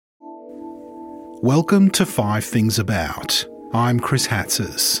Welcome to 5 Things About. I'm Chris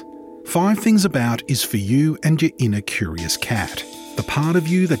Hatzis. 5 Things About is for you and your inner curious cat, the part of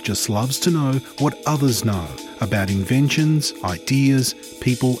you that just loves to know what others know about inventions, ideas,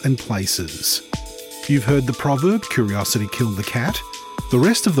 people and places. You've heard the proverb, curiosity killed the cat? The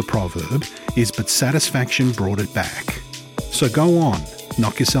rest of the proverb is but satisfaction brought it back. So go on,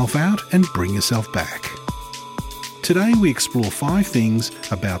 knock yourself out and bring yourself back. Today we explore 5 things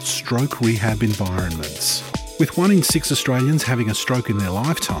about stroke rehab environments. With 1 in 6 Australians having a stroke in their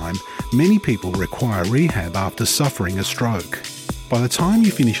lifetime, many people require rehab after suffering a stroke. By the time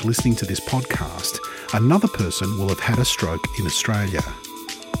you finish listening to this podcast, another person will have had a stroke in Australia.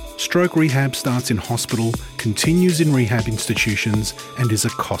 Stroke rehab starts in hospital, continues in rehab institutions, and is a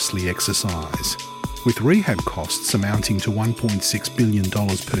costly exercise. With rehab costs amounting to $1.6 billion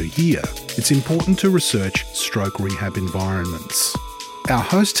per year, it's important to research stroke rehab environments. Our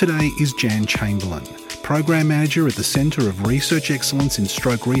host today is Jan Chamberlain, Program Manager at the Centre of Research Excellence in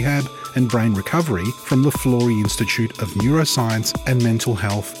Stroke Rehab and Brain Recovery from the Florey Institute of Neuroscience and Mental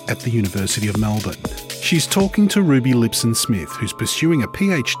Health at the University of Melbourne. She's talking to Ruby Lipson-Smith, who's pursuing a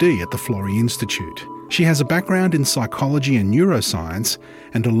PhD at the Florey Institute. She has a background in psychology and neuroscience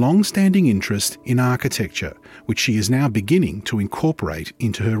and a long-standing interest in architecture, which she is now beginning to incorporate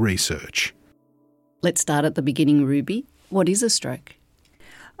into her research. Let's start at the beginning, Ruby. What is a stroke?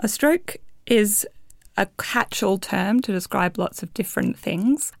 A stroke is a catch-all term to describe lots of different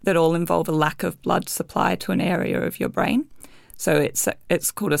things that all involve a lack of blood supply to an area of your brain. So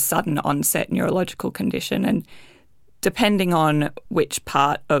it's called a sudden onset neurological condition, and depending on which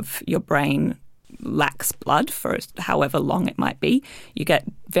part of your brain lacks blood for however long it might be, you get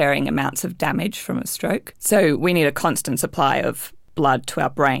varying amounts of damage from a stroke. So we need a constant supply of blood to our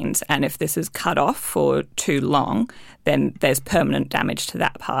brains, and if this is cut off for too long, then there's permanent damage to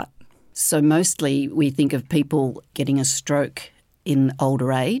that part. So mostly we think of people getting a stroke in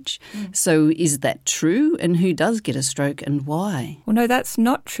older age. So is that true? And who does get a stroke and why? Well, no, that's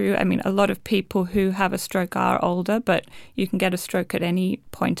not true. I mean, a lot of people who have a stroke are older, but you can get a stroke at any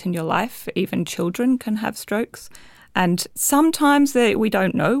point in your life. Even children can have strokes. And sometimes we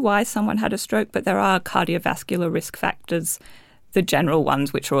don't know why someone had a stroke, but there are cardiovascular risk factors, the general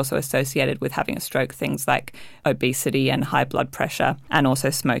ones which are also associated with having a stroke, things like obesity and high blood pressure, and also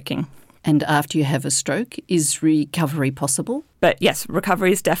smoking. And after you have a stroke, is recovery possible? But yes,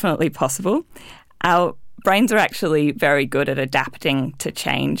 recovery is definitely possible. Our brains are actually very good at adapting to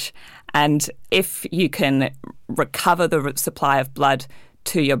change. And if you can recover the supply of blood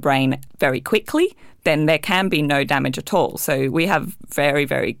to your brain very quickly, then there can be no damage at all. So we have very,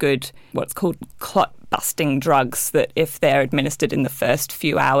 very good what's called clot-busting drugs that if they're administered in the first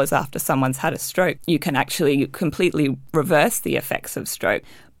few hours after someone's had a stroke, you can actually completely reverse the effects of stroke.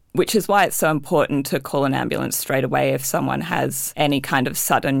 Which is why it's so important to call an ambulance straight away if someone has any kind of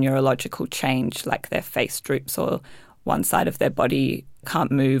sudden neurological change, like their face droops or one side of their body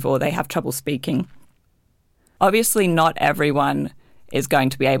can't move or they have trouble speaking. Obviously, not everyone is going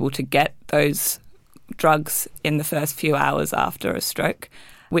to be able to get those drugs in the first few hours after a stroke,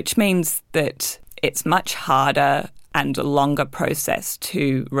 which means that it's much harder and a longer process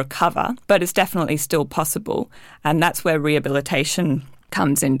to recover, but it's definitely still possible. And that's where rehabilitation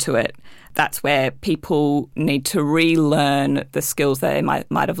comes into it. That's where people need to relearn the skills that they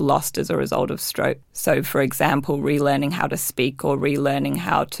might have lost as a result of stroke. So, for example, relearning how to speak or relearning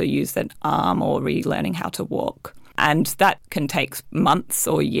how to use an arm or relearning how to walk. And that can take months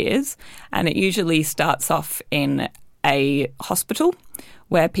or years. And it usually starts off in a hospital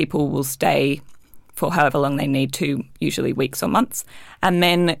where people will stay for however long they need to, usually weeks or months. And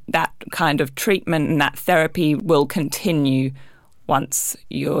then that kind of treatment and that therapy will continue once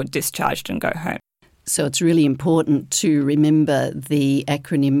you're discharged and go home. So it's really important to remember the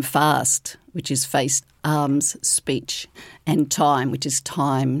acronym FAST, which is face, arms, speech, and time, which is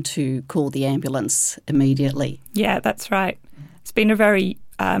time to call the ambulance immediately. Yeah, that's right. It's been a very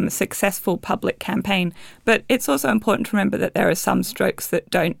successful public campaign, but it's also important to remember that there are some strokes that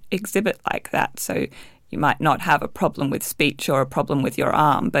don't exhibit like that. So you might not have a problem with speech or a problem with your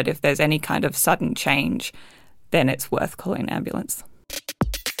arm, but if there's any kind of sudden change, then it's worth calling an ambulance.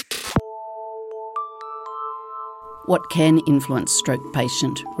 What can influence stroke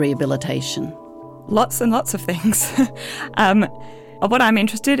patient rehabilitation? Lots and lots of things. What I'm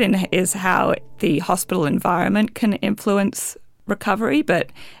interested in is how the hospital environment can influence recovery, but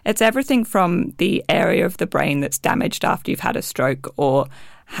it's everything from the area of the brain that's damaged after you've had a stroke or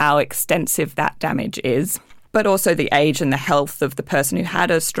how extensive that damage is. but also the age and the health of the person who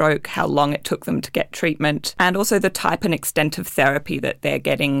had a stroke, how long it took them to get treatment, and also the type and extent of therapy that they're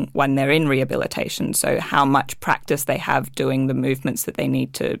getting when they're in rehabilitation. So how much practice they have doing the movements that they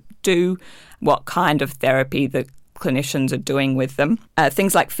need to do, what kind of therapy the clinicians are doing with them.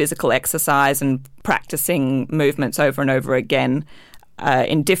 Things like physical exercise and practicing movements over and over again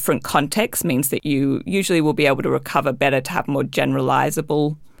in different contexts means that you usually will be able to recover better to have more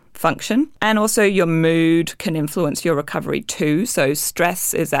generalizable function. And also your mood can influence your recovery too. So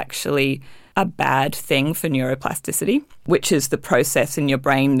stress is actually a bad thing for neuroplasticity, which is the process in your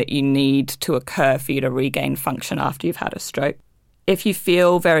brain that you need to occur for you to regain function after you've had a stroke. If you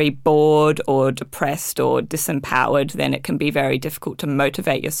feel very bored or depressed or disempowered, then it can be very difficult to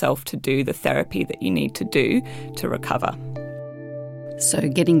motivate yourself to do the therapy that you need to do to recover. So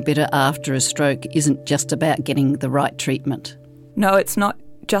getting better after a stroke isn't just about getting the right treatment? No, it's not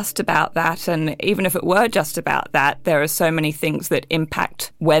just about that. And even if it were just about that, there are so many things that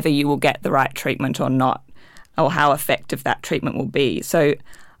impact whether you will get the right treatment or not, or how effective that treatment will be. So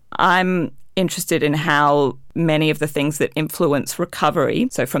I'm interested in how many of the things that influence recovery,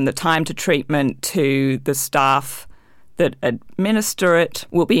 so from the time to treatment to the staff that administer it,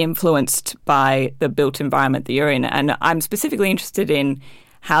 will be influenced by the built environment that you're in. And I'm specifically interested in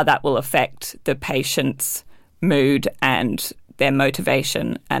how that will affect the patient's mood and their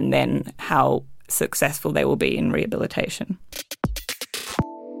motivation, and then how successful they will be in rehabilitation.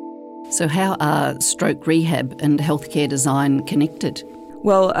 So how are stroke rehab and healthcare design connected?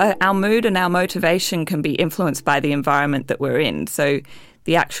 Well, our mood and our motivation can be influenced by the environment that we're in. So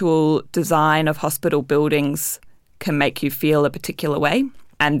the actual design of hospital buildings can make you feel a particular way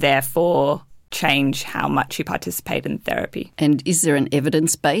and therefore change how much you participate in therapy. And is there an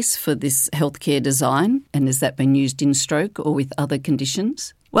evidence base for this healthcare design? And has that been used in stroke or with other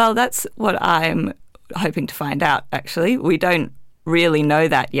conditions? Well, that's what I'm hoping to find out, actually. We don't really know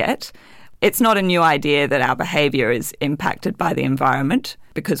that yet. It's not a new idea that our behaviour is impacted by the environment,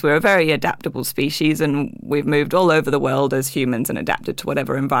 because we're a very adaptable species and we've moved all over the world as humans and adapted to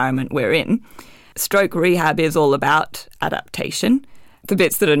whatever environment we're in. Stroke rehab is all about adaptation. The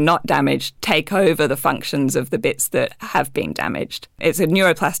bits that are not damaged take over the functions of the bits that have been damaged. It's a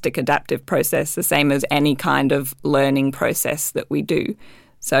neuroplastic adaptive process, the same as any kind of learning process that we do.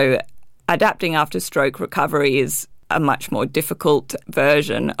 So adapting after stroke recovery is a much more difficult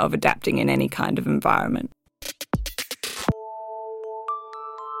version of adapting in any kind of environment.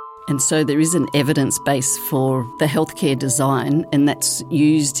 And so there is an evidence base for the healthcare design, and that's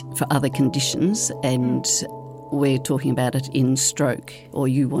used for other conditions, and we're talking about it in stroke, or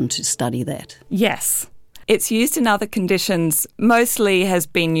you want to study that? Yes. It's used in other conditions, mostly has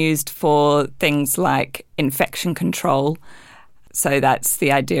been used for things like infection control. So that's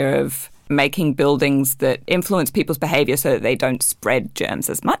the idea of making buildings that influence people's behaviour so that they don't spread germs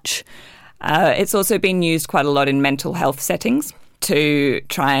as much. It's also been used quite a lot in mental health settings to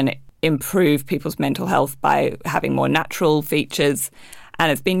try and improve people's mental health by having more natural features.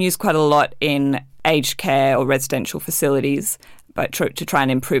 And it's been used quite a lot in aged care or residential facilities, but to try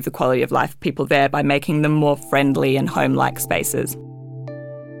and improve the quality of life of people there by making them more friendly and home-like spaces.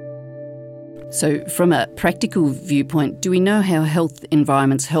 So from a practical viewpoint, do we know how health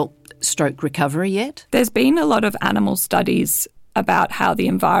environments help stroke recovery yet? There's been a lot of animal studies about how the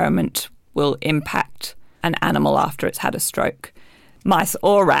environment will impact an animal after it's had a stroke. Mice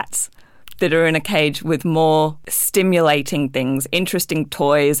or rats that are in a cage with more stimulating things, interesting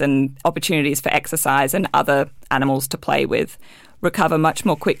toys and opportunities for exercise and other animals to play with, recover much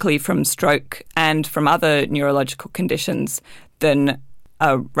more quickly from stroke and from other neurological conditions than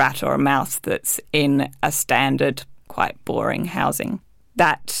a rat or a mouse that's in a standard, quite boring housing.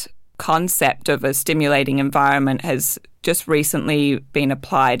 That concept of a stimulating environment has just recently been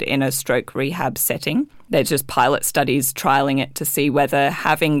applied in a stroke rehab setting. There's just pilot studies trialling it to see whether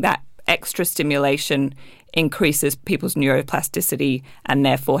having that extra stimulation increases people's neuroplasticity and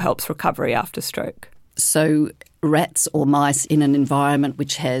therefore helps recovery after stroke. So rats or mice in an environment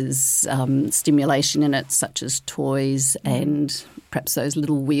which has stimulation in it, such as toys and perhaps those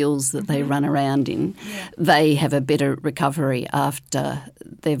little wheels that they run around in, they have a better recovery after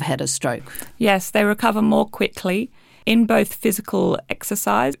they've had a stroke. Yes, they recover more quickly in both physical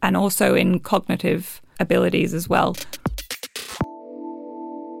exercise and also in cognitive abilities as well.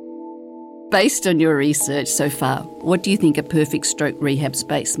 Based on your research so far, what do you think a perfect stroke rehab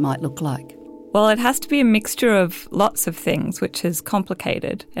space might look like? Well, it has to be a mixture of lots of things, which is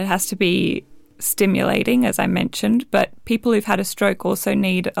complicated. It has to be stimulating, as I mentioned, but people who've had a stroke also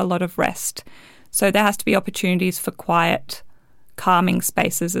need a lot of rest. So there has to be opportunities for quiet, calming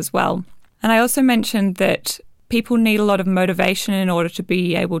spaces as well. And I also mentioned that people need a lot of motivation in order to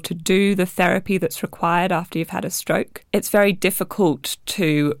be able to do the therapy that's required after you've had a stroke. It's very difficult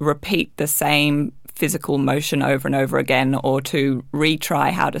to repeat the same physical motion over and over again, or to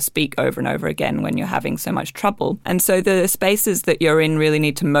retry how to speak over and over again when you're having so much trouble. And so the spaces that you're in really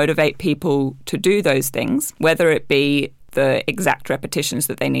need to motivate people to do those things, whether it be the exact repetitions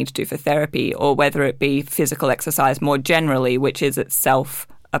that they need to do for therapy, or whether it be physical exercise more generally, which is itself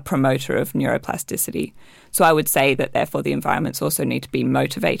a promoter of neuroplasticity. So I would say that therefore the environments also need to be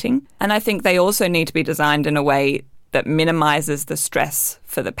motivating. And I think they also need to be designed in a way that minimises the stress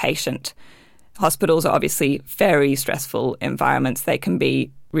for the patient. Hospitals are obviously very stressful environments. They can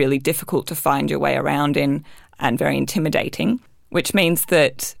be really difficult to find your way around in and very intimidating, which means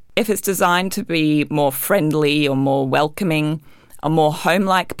that if it's designed to be more friendly or more welcoming or more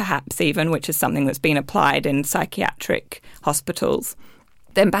home-like perhaps even, which is something that's been applied in psychiatric hospitals,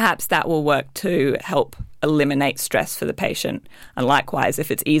 then perhaps that will work to help eliminate stress for the patient. And likewise, if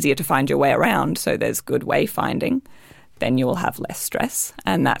it's easier to find your way around, so there's good wayfinding, then you will have less stress,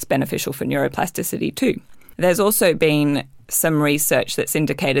 and that's beneficial for neuroplasticity too. There's also been some research that's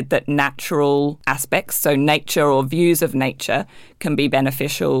indicated that natural aspects, so nature or views of nature, can be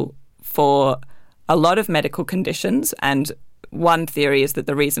beneficial for a lot of medical conditions. And one theory is that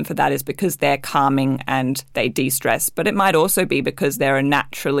the reason for that is because they're calming and they de-stress, but it might also be because they're a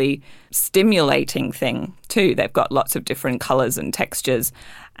naturally stimulating thing too. They've got lots of different colours and textures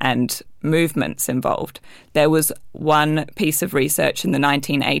and movements involved. There was one piece of research in the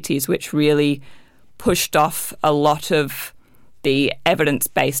 1980s which really pushed off a lot of the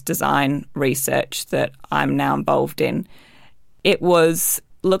evidence-based design research that I'm now involved in. It was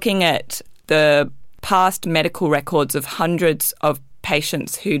looking at the past medical records of hundreds of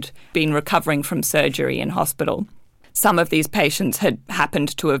patients who'd been recovering from surgery in hospital. Some of these patients had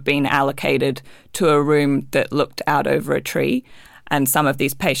happened to have been allocated to a room that looked out over a tree, and some of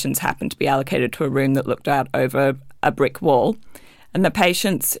these patients happened to be allocated to a room that looked out over a brick wall. And the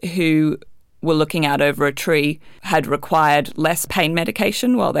patients who were looking out over a tree had required less pain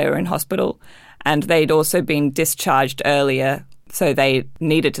medication while they were in hospital, and they'd also been discharged earlier, so they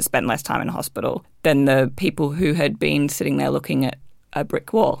needed to spend less time in hospital than the people who had been sitting there looking at a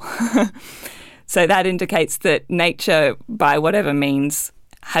brick wall. So that indicates that nature, by whatever means,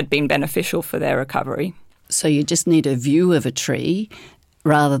 had been beneficial for their recovery. So you just need a view of a tree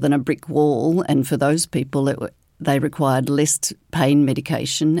rather than a brick wall, and for those people they required less pain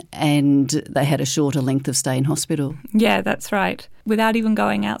medication and they had a shorter length of stay in hospital. Yeah, that's right, without even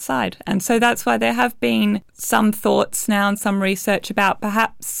going outside. And so that's why there have been some thoughts now and some research about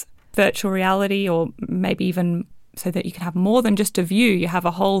perhaps virtual reality, or maybe even so that you can have more than just a view, you have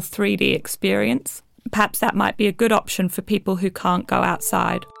a whole 3D experience. Perhaps that might be a good option for people who can't go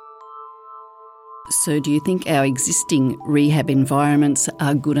outside. So do you think our existing rehab environments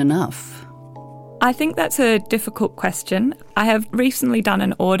are good enough? I think that's a difficult question. I have recently done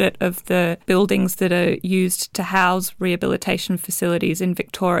an audit of the buildings that are used to house rehabilitation facilities in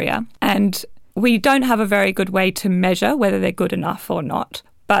Victoria, and we don't have a very good way to measure whether they're good enough or not.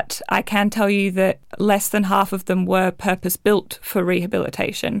 But I can tell you that less than half of them were purpose-built for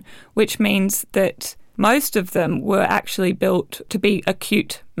rehabilitation, which means that most of them were actually built to be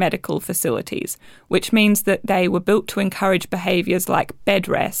acute medical facilities, which means that they were built to encourage behaviours like bed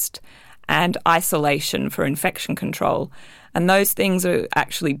rest and isolation for infection control. And those things are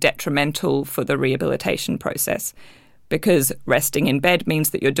actually detrimental for the rehabilitation process, because resting in bed means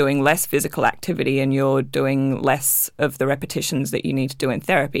that you're doing less physical activity and you're doing less of the repetitions that you need to do in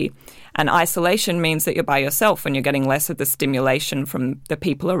therapy. And isolation means that you're by yourself and you're getting less of the stimulation from the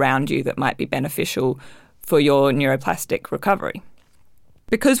people around you that might be beneficial for your neuroplastic recovery.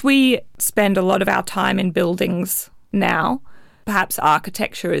 Because we spend a lot of our time in buildings now, perhaps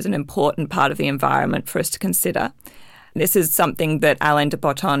architecture is an important part of the environment for us to consider. This is something that Alain de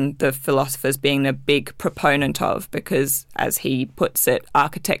Botton, the philosopher, is being a big proponent of because, as he puts it,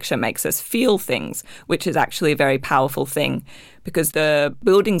 architecture makes us feel things, which is actually a very powerful thing because the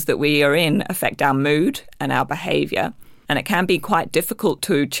buildings that we are in affect our mood and our behaviour, and it can be quite difficult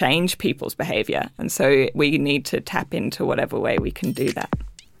to change people's behaviour. And so we need to tap into whatever way we can do that.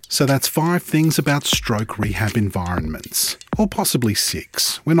 So that's 5 things about stroke rehab environments, or possibly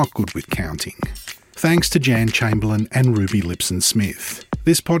 6. We're not good with counting. Thanks to Jan Chamberlain and Ruby Lipson-Smith.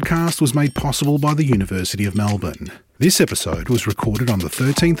 This podcast was made possible by the University of Melbourne. This episode was recorded on the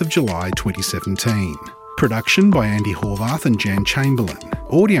 13th of July 2017. Production by Andy Horvath and Jan Chamberlain.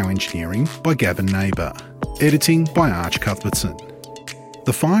 Audio engineering by Gavin Neighbour. Editing by Arch Cuthbertson.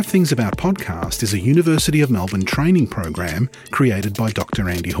 The 5 Things About podcast is a University of Melbourne training program created by Dr.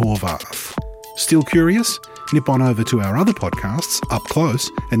 Andy Horvath. Still curious? nip on over to our other podcasts, Up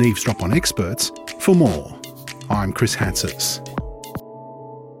Close and Eavesdrop on Experts, for more. I'm Chris Hatzis.